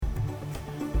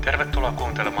Tervetuloa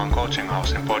kuuntelemaan Coaching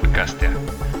Housen podcastia.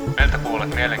 Meiltä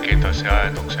kuulet mielenkiintoisia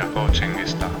ajatuksia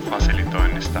coachingista,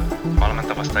 fasilitoinnista,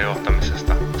 valmentavasta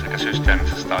johtamisesta sekä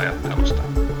systeemisestä ajattelusta.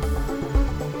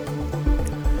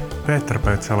 Peter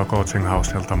Petsalo Coaching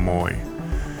Houselta moi.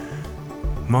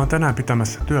 Mä oon tänään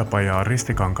pitämässä työpajaa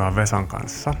Ristikankaan Vesan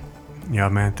kanssa. Ja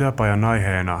meidän työpajan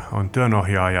aiheena on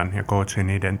työnohjaajan ja coachin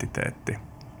identiteetti.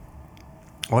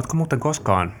 Ootko muuten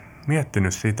koskaan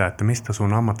miettinyt sitä, että mistä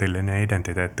sun ammatillinen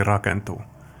identiteetti rakentuu?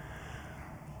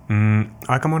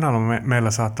 Aika monella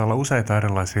meillä saattaa olla useita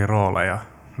erilaisia rooleja.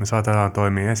 Me saatetaan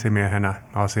toimia esimiehenä,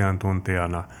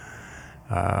 asiantuntijana,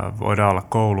 voidaan olla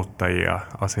kouluttajia,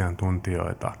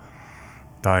 asiantuntijoita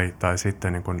tai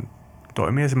sitten niin kuin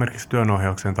toimii esimerkiksi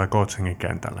työnohjauksen tai coachingin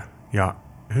kentällä. Ja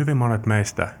hyvin monet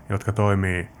meistä, jotka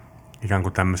toimii ikään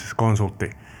kuin tämmöisissä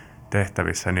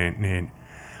konsulttitehtävissä, niin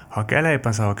hakee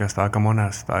leipänsä oikeastaan aika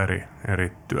monesta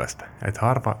eri työstä. Et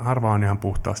harva on ihan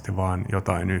puhtaasti vaan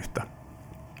jotain yhtä.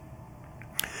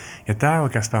 Ja tämä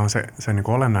oikeastaan on se niin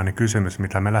kuin olennainen kysymys,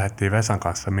 mitä me lähdettiin Vesan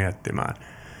kanssa miettimään.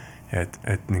 Että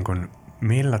niin kuin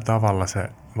millä tavalla se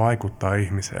vaikuttaa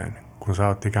ihmiseen, kun sä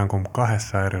oot ikään kuin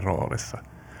kahdessa eri roolissa.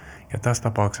 Ja tässä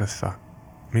tapauksessa,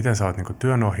 miten sä oot niin kuin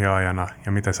työnohjaajana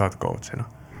ja miten sä oot coachina.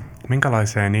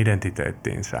 Minkälaiseen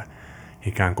identiteettiin sä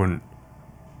ikään kuin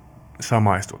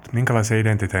samaistut? Minkälaisen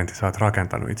identiteetin sä oot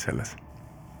rakentanut itsellesi?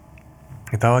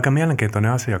 Ja tää on aika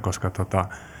mielenkiintoinen asia, koska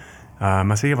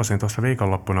mä siivosin tuossa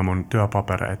viikonloppuna mun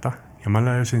työpapereita ja mä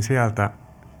löysin sieltä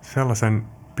sellaisen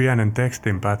pienen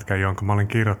tekstinpätkän, jonka mä olin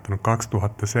kirjoittanut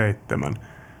 2007,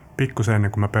 pikkusen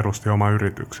ennen kuin mä perustin oma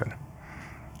yrityksen.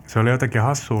 Se oli jotenkin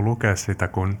hassua lukea sitä,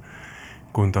 kun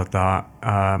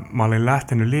mä olin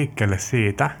lähtenyt liikkeelle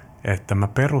siitä, että mä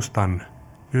perustan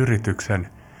yrityksen,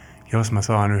 jos mä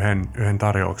saan yhden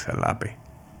tarjouksen läpi.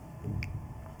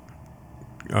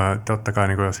 Totta kai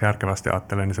niin jos järkevästi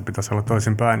ajattelee, niin se pitäisi olla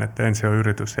toisinpäin, että ensin on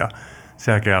yritys ja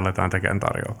sen jälkeen aletaan tekemään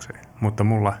tarjouksia. Mutta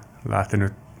mulla lähti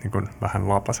nyt niin kuin vähän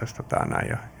lapasesta tää näin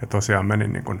ja tosiaan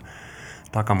menin niin kuin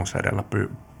takamus edellä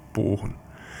puuhun.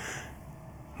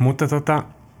 Mutta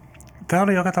tämä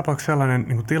oli joka tapauksessa sellainen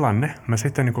niin kuin tilanne. Mä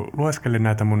sitten niin kuin lueskelin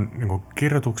näitä mun niin kuin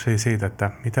kirjoituksia siitä,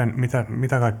 että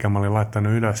mitä kaikkea mä olin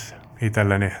laittanut ylös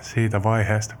itselleni siitä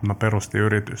vaiheesta, kun mä perustin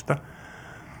yritystä.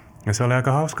 Ja se oli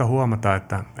aika hauska huomata,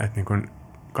 että niin kuin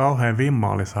kauhean vimma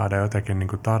oli saada jotenkin niin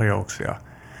kuin tarjouksia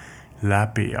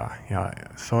läpi ja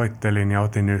soittelin ja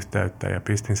otin yhteyttä ja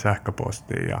pistin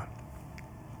sähköpostiin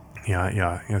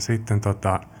ja sitten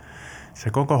se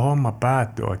koko homma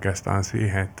päättyi oikeastaan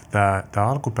siihen, että tämä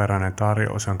alkuperäinen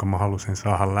tarjous, jonka mä halusin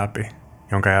saada läpi,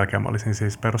 jonka jälkeen mä olisin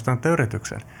siis perustanut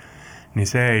yrityksen, niin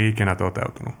se ei ikinä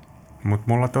toteutunut. Mutta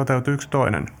mulla toteutui yksi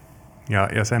toinen.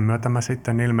 Ja sen myötä mä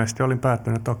sitten ilmeisesti olin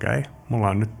päättänyt, että okei, mulla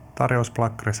on nyt tarjous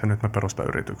plakkarissa, nyt mä perustan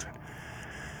yrityksen.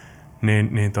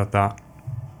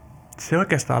 Se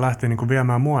oikeastaan lähti niin kuin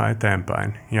viemään mua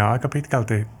eteenpäin ja aika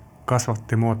pitkälti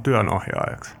kasvatti mua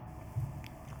työnohjaajaksi.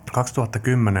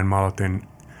 2010 mä aloitin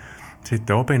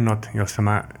sitten opinnot, jossa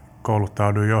mä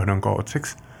kouluttauduin johdon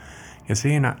coachiksi. Ja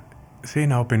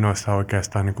siinä opinnoissa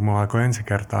oikeastaan niin kuin mulla alkoi ensi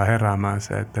kertaa heräämään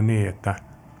se, että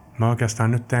mä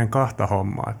oikeastaan nyt teen kahta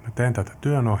hommaa. Että mä teen tätä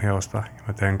työnohjausta ja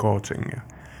mä teen coachingia.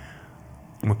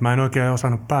 Mutta mä en oikein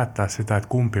osannut päättää sitä, että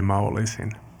kumpi mä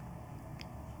olisin.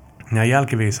 Ja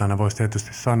jälkiviisaana voisi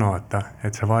tietysti sanoa, että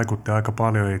se vaikutti aika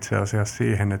paljon itse asiassa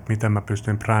siihen, että miten mä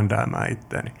pystyn brändäämään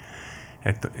itteeni.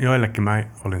 Että joillekin mä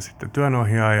olin sitten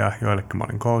työnohjaaja, joillekin mä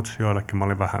olin coach, joillekin mä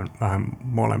olin vähän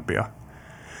molempia.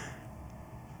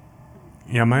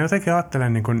 Ja mä jotenkin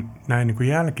ajattelen näin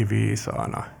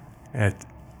jälkiviisaana,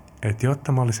 että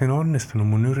jotta mä olisin onnistunut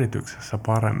mun yrityksessä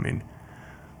paremmin,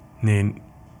 niin,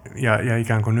 ja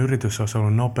ikään kuin yritys olisi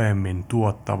ollut nopeammin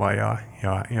tuottava ja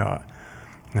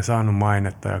saanut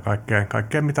mainetta ja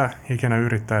kaikkea mitä ikinä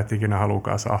yrittäjät ikinä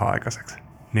haluukaan saada aikaiseksi.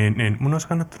 Niin mun olisi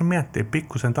kannattanut miettiä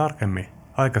pikkusen tarkemmin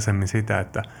aikaisemmin sitä,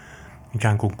 että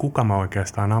ikään kuin kuka mä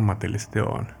oikeastaan ammatillisesti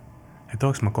oon. Että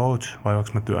onko mä coach vai onko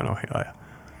mä työnohjaaja.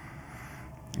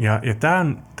 Ja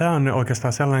tää on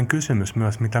oikeastaan sellainen kysymys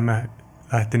myös, mitä me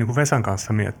lähdettiin niin kuin Vesan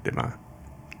kanssa miettimään.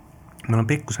 Meillä on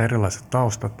pikkusen erilaiset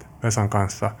taustat Vesan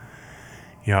kanssa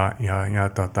ja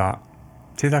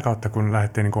sitä kautta kun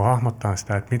lähdettiin niin kuin hahmottamaan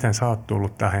sitä, että miten sä oot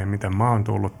tullut tähän ja miten mä oon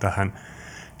tullut tähän,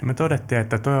 niin me todettiin,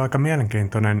 että toi on aika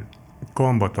mielenkiintoinen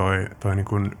kombo toi niin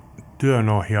kuin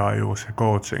työnohjaajuus ja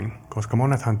coaching, koska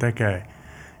monethan tekee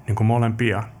niin kuin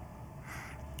molempia.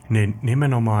 Niin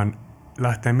nimenomaan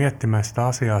lähtee miettimään sitä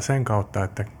asiaa sen kautta,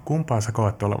 että kumpaa sä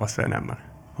koet olevassa enemmän.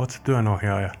 Oot sä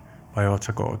työnohjaaja vai oot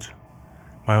sä coach?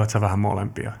 Vai oot sä vähän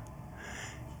molempia?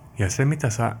 Ja se,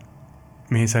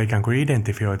 mihin sä ikään kuin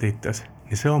identifioit itsesi,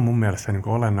 niin se on mun mielestä niin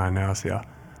kuin olennainen asia,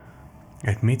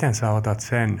 että miten sä otat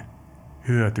sen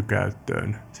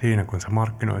hyötykäyttöön siinä, kun sä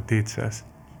markkinoit itseäsi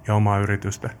ja omaa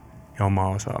yritystä ja omaa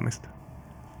osaamista.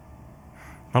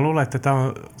 Mä luulen, että tämä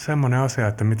on semmoinen asia,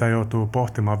 että mitä joutuu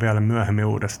pohtimaan vielä myöhemmin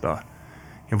uudestaan.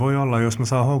 Ja voi olla, jos mä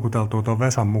saan houkuteltua tuon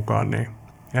Vesan mukaan, niin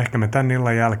ehkä me tän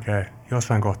illan jälkeen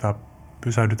jossain kohtaa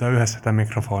pysähdytään yhdessä tämän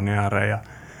mikrofonin ääreen ja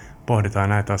pohditaan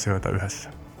näitä asioita yhdessä.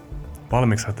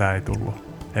 Valmiiksi tämä ei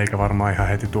tullut, eikä varmaan ihan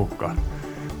heti tulekaan.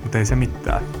 Mutta ei se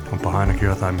mitään, onpa ainakin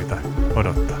jotain mitä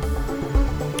odottaa.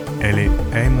 Eli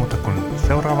ei muuta kuin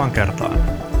seuraavaan kertaan.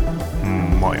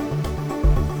 Moi!